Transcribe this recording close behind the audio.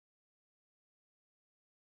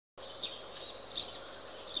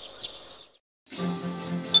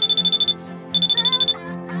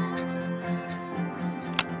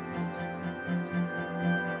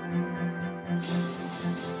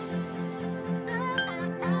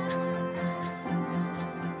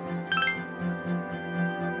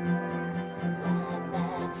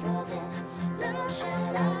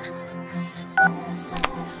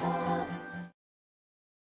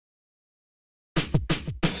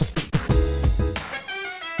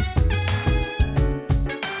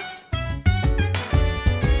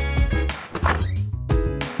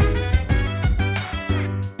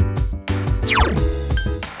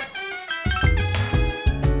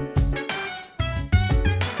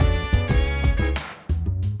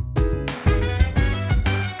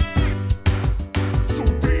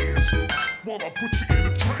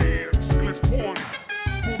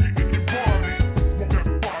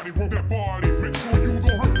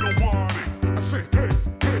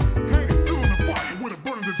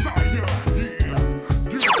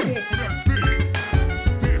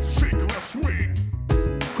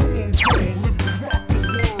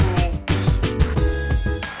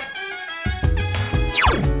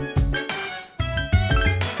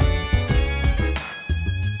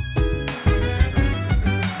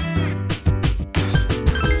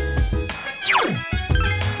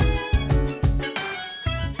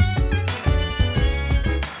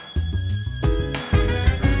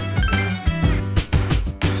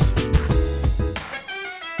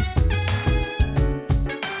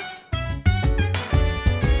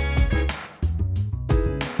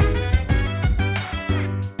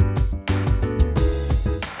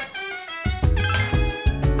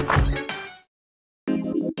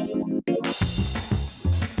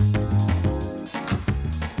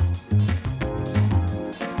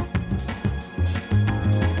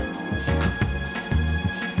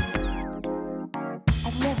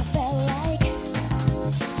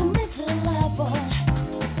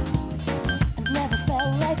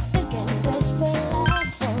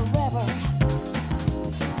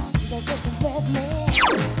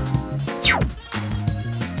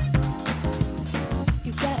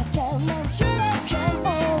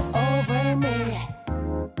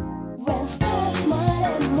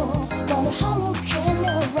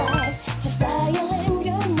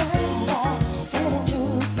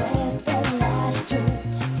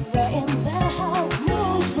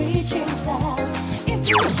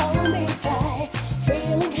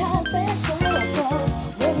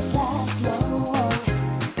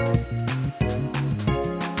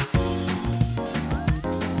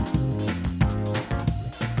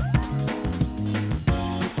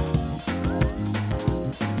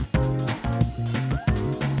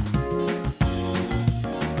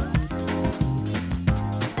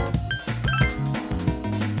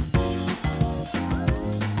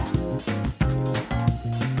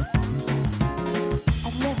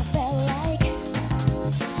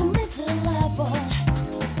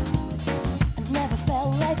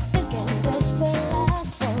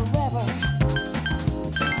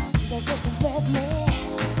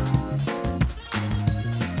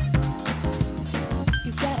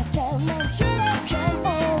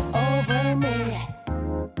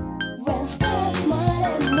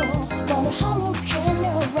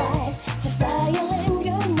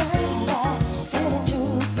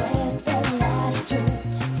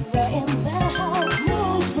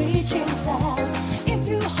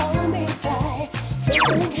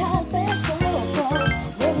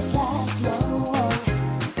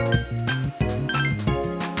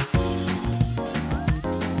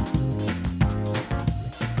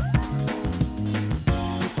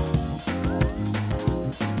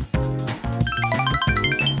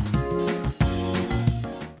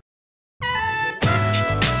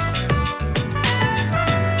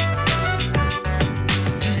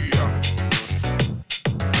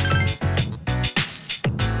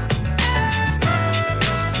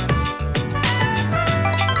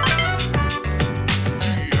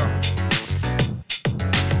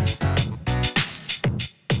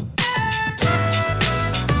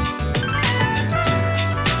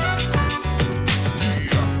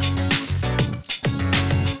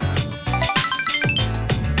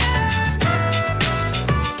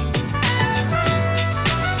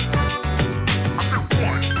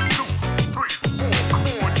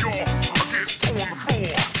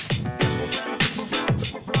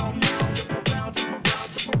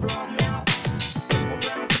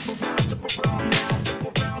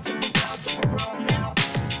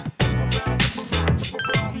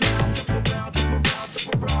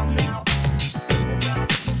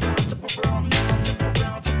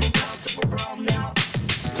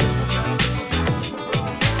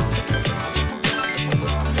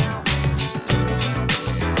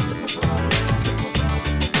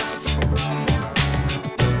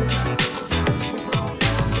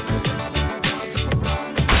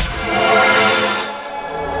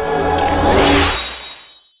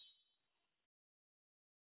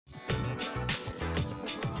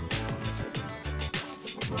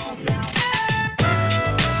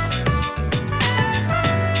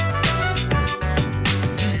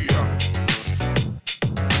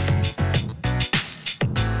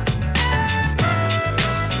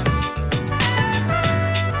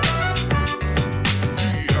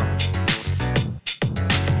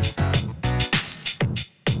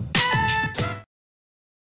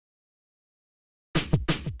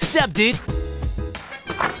What's up, dude?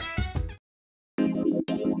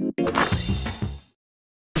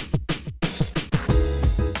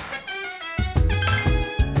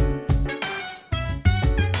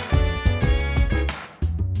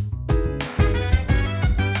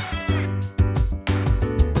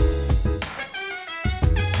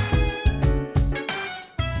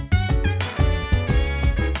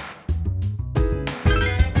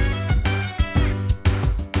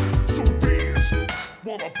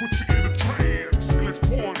 I'll put you in a trance, and let's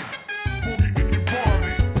party. Boogie in your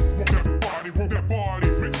body, roll that body,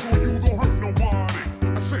 make sure you don't hurt nobody.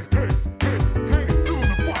 I say, hey, hey, hey, feeling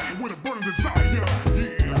the fire with a burning desire.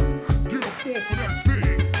 Yeah, get up off of that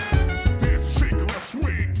thing, dance and shake and let's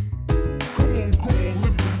swing. Come on, girl, let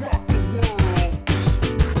me rock the world.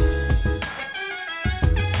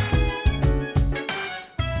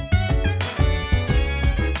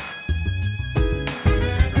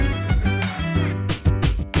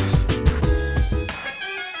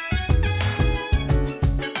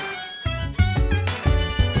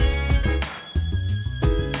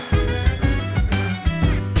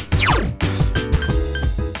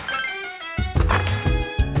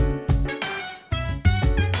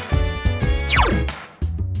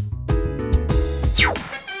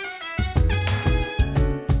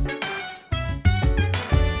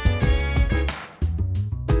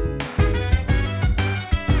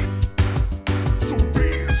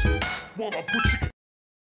 I'll put you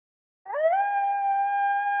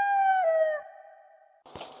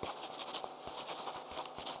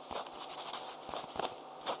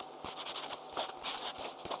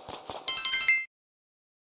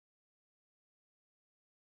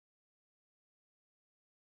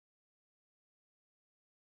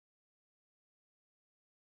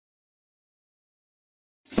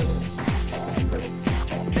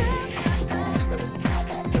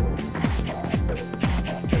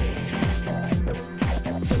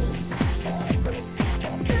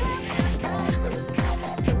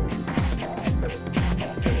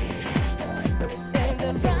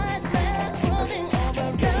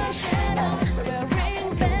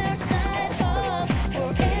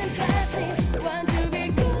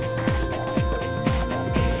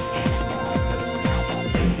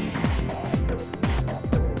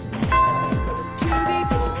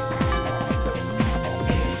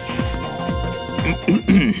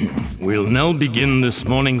We'll now begin this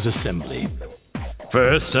morning's assembly.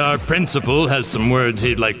 First, our principal has some words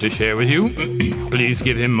he'd like to share with you. Please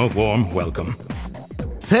give him a warm welcome.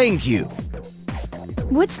 Thank you.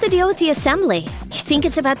 What's the deal with the assembly? You think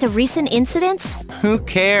it's about the recent incidents? Who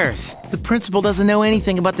cares? The principal doesn't know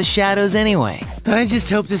anything about the shadows anyway. I just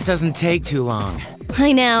hope this doesn't take too long.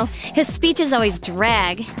 I know. His speeches always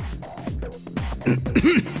drag.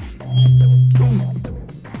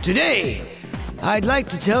 Today, I'd like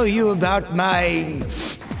to tell you about my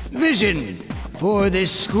vision for this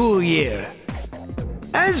school year.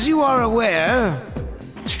 As you are aware,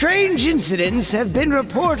 strange incidents have been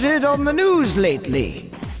reported on the news lately.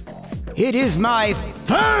 It is my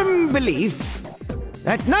firm belief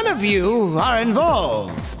that none of you are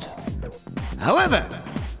involved. However,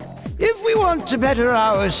 if we want to better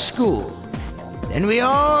our school, then we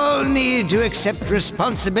all need to accept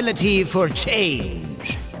responsibility for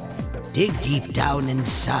change. Dig deep down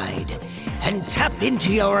inside and tap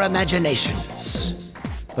into your imaginations.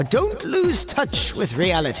 But don't lose touch with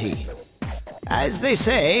reality. As they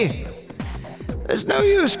say, there's no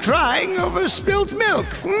use crying over spilt milk.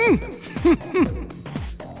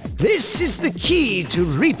 This is the key to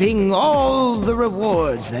reaping all the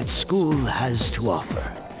rewards that school has to offer.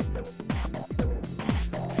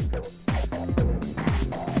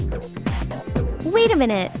 Wait a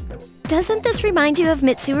minute. Doesn't this remind you of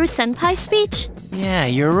Mitsuru Senpai's speech? Yeah,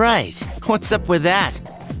 you're right. What's up with that?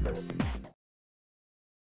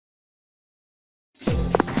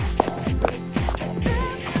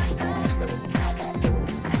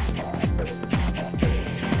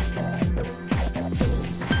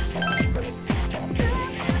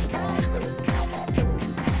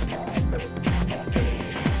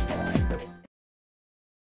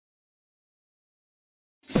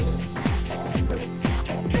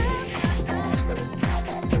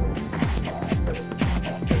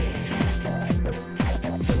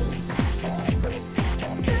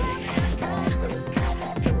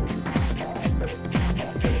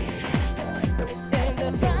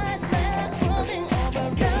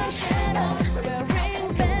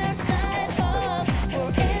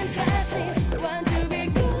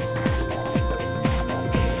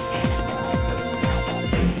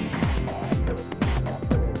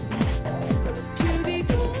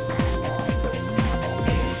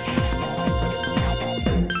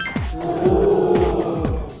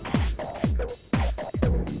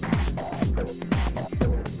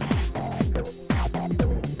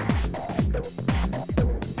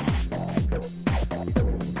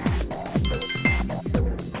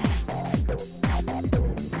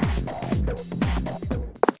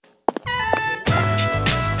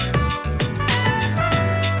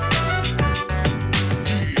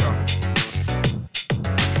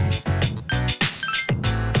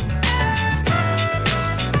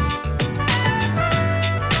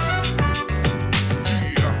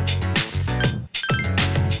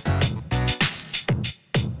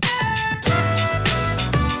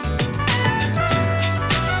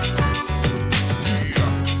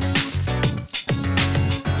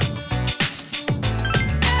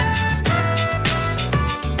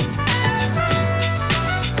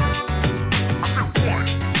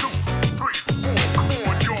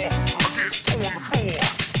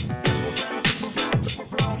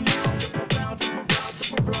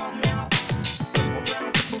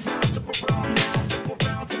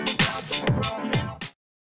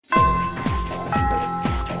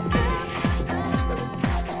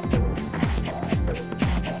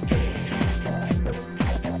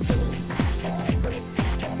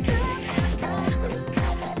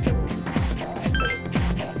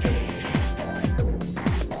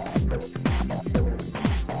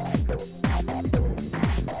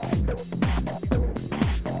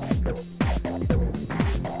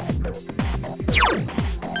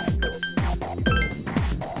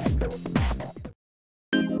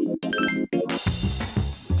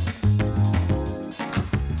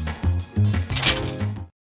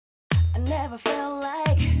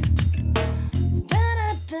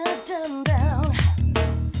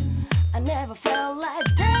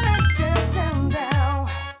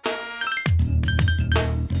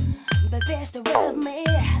 best with me.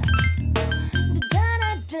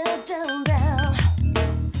 Down, down, down, down.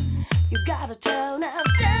 You gotta turn up,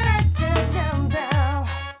 down, down, down, down.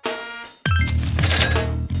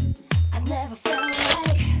 I never felt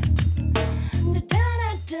like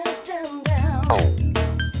down, down, down, down.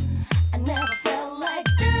 I never felt like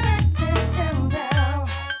down, down, down, down.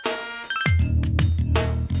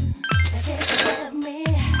 The best with me.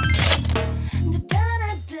 Down,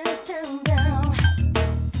 down, down, down.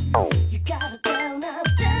 You gotta turn up,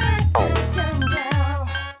 down, down, down, down.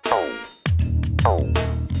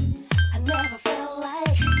 I never felt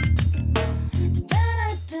like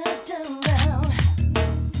down, down, down, down.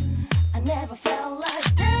 I never felt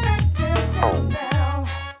like down, down, down, down.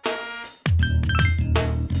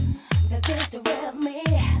 The best with me.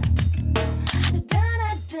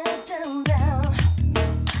 Down, down, down, down.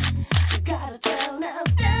 You gotta turn up,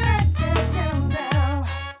 down, down, down, down.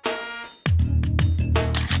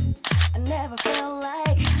 I never felt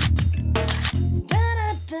like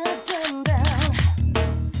down, down, down, down.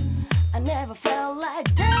 I never felt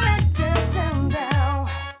like down, down, down, down.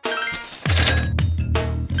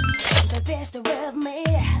 The best with me.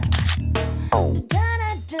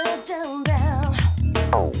 Down, down, down, down.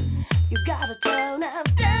 You gotta turn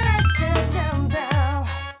up, down, down, down, down.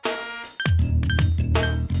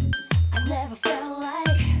 I never felt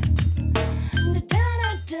like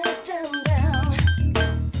down, down, down, down.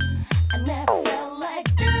 I never felt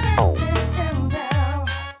like down, down, down, down.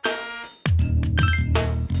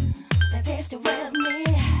 The best with me.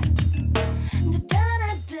 Down,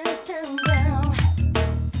 down, down, down.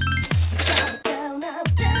 You gotta turn up,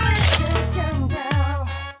 down, down, down, down.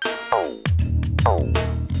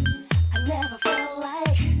 I never felt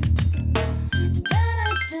like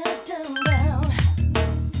down, down, down, down.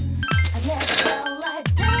 I never felt like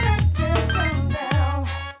down, down, down, down.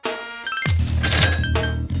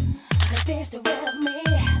 The best with me.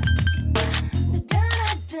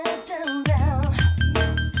 Down, down, down, down.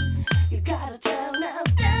 You gotta turn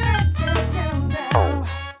up, down, down, down, down.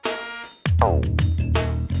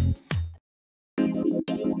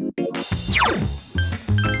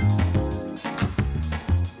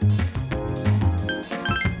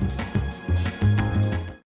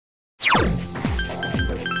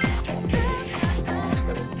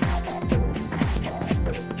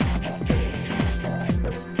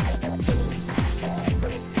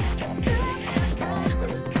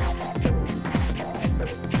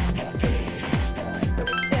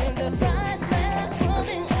 When the bright light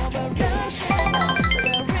rolling over oceans,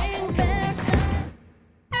 the ring bells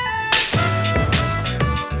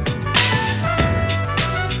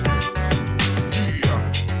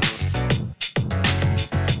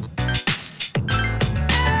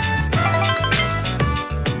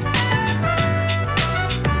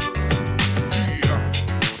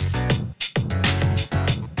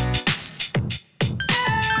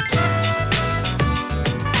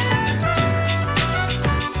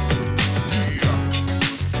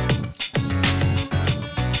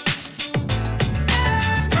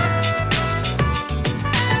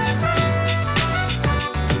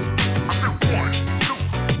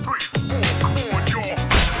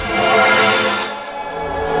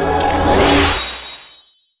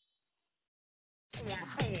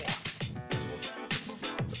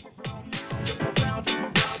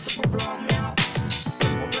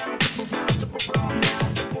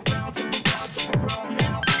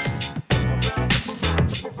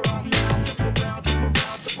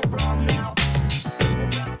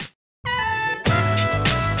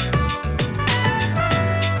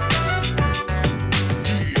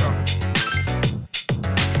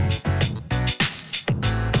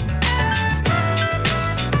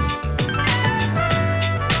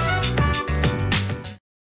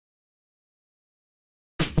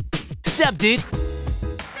Sup, dude?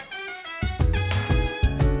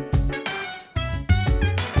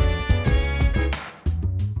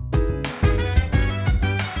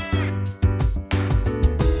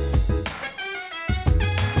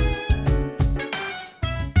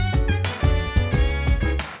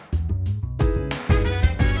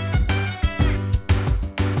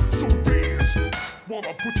 So dance while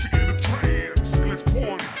I put you in a trance. Let's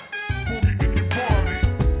party. Boogie in your body.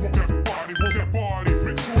 Want that body,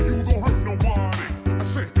 make sure you don't hurt nobody.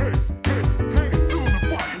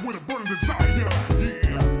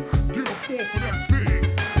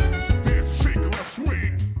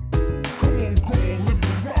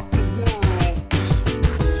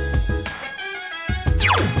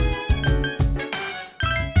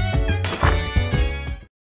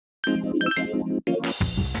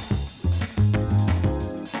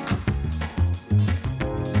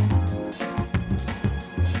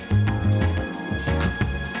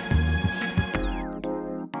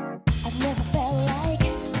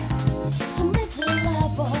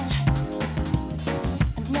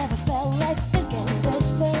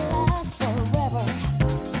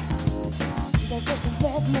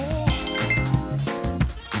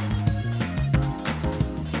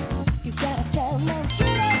 You gotta tell me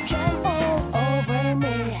you don't jump all over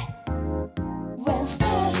me. When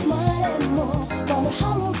stars smile and move, wonder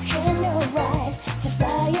how look in your eyes, just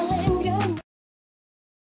lying your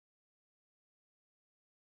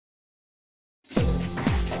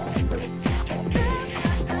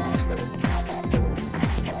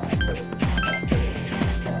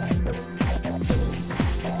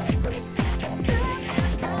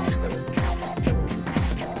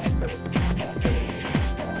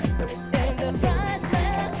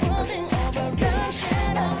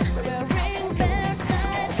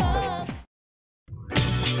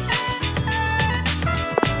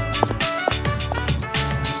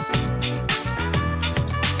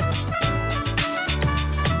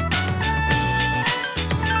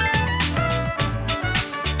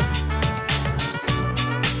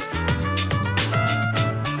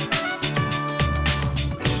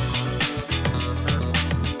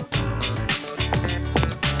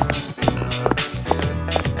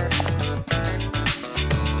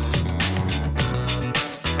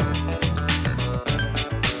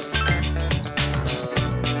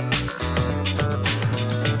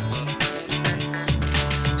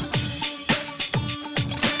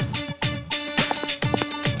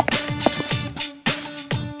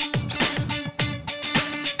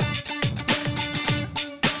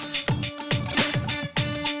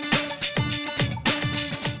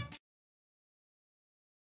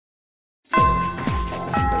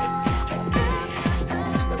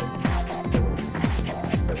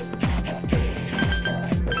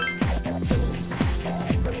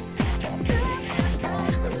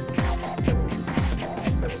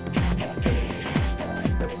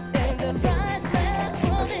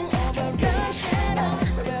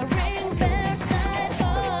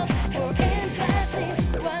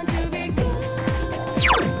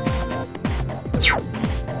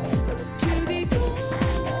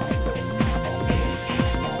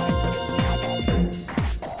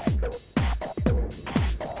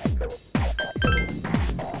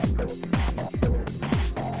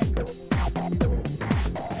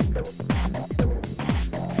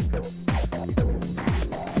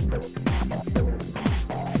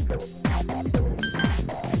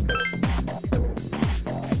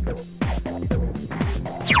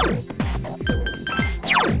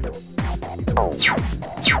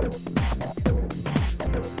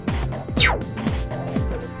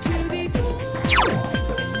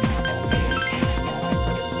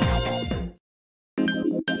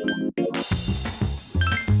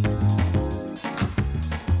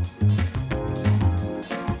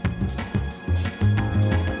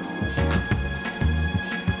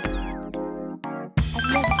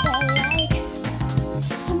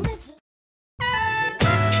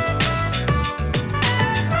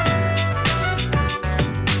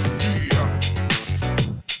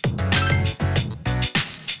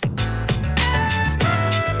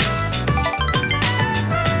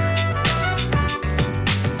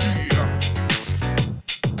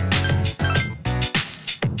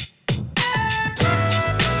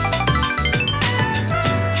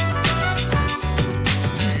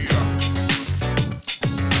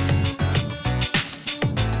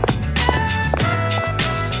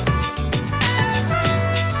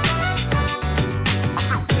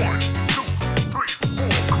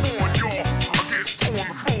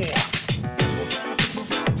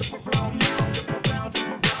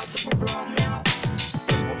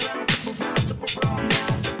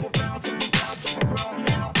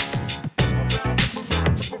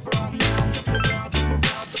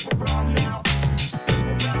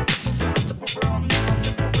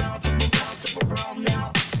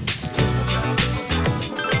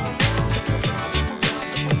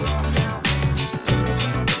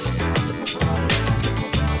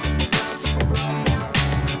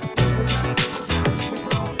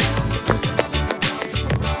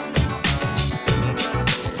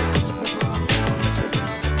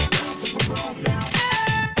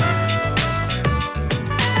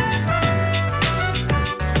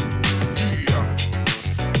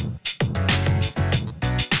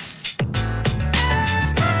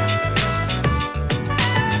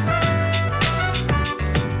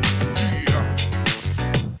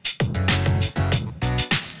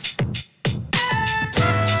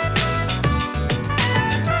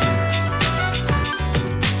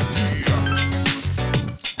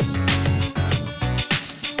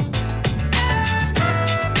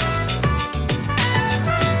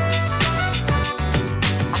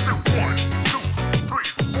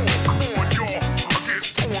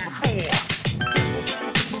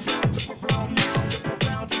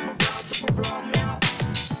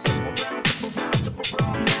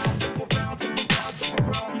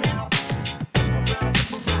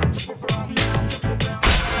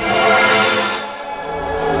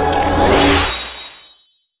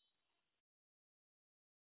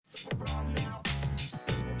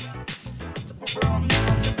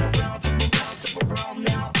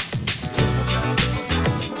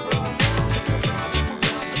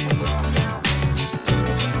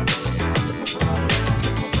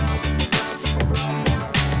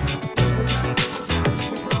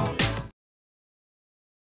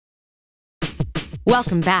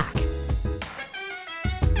Welcome back.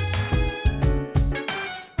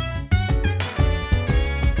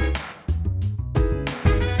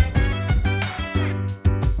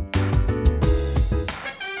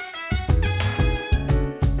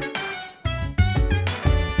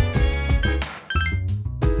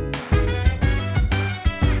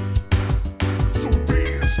 So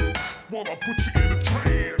dance while I put you in a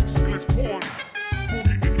trance. Let's party.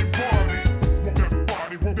 Boogie in your body. Rock that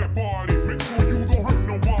body, rock that body. Make sure you don't hurt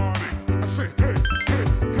nobody. I say, hey, hey,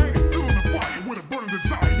 hey, feeling the fire with a burning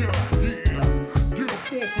desire. Yeah, get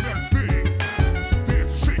up off of that thing.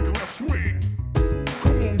 Dance and shake and let's swing.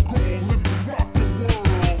 Come on, go on, let me rock the world.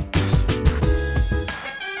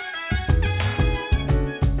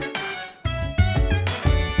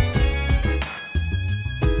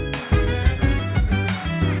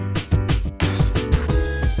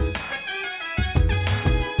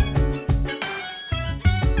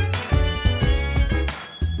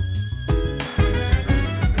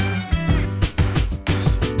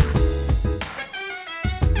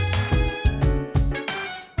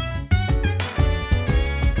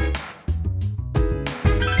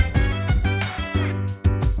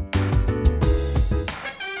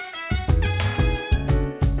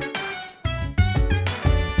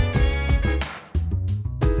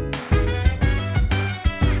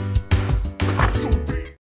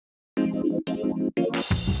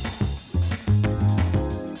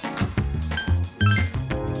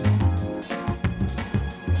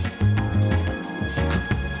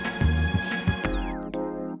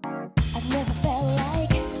 I've never felt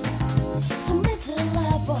like so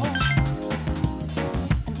miserable.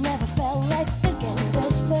 I've never felt like thinking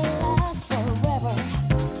this will last forever.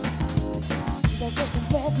 They're just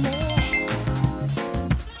with me.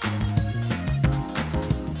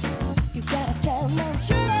 You gotta tell me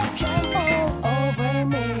you don't come all over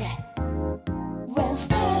me. When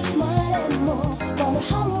stars smile and move, wonder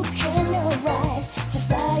how look in your eyes, just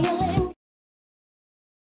dialing.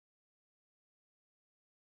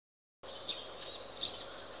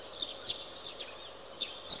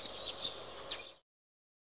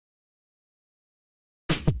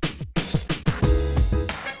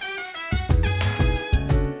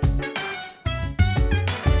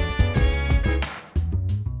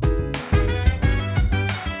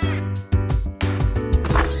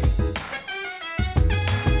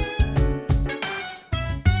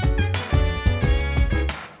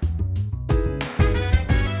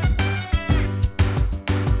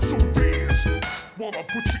 So dance while I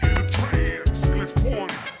put you in a trance. Let's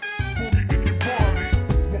party. Boogie in your body.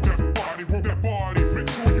 Rock that body, make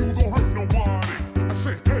sure you don't hurt nobody. I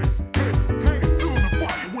say, hey, hey, hey, feeling the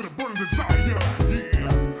fire with a burning desire.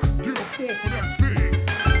 Yeah, get up off of that thing.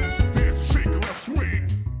 Dance and shake and let's swing.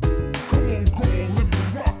 Come on, go on, let me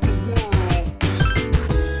rock the world.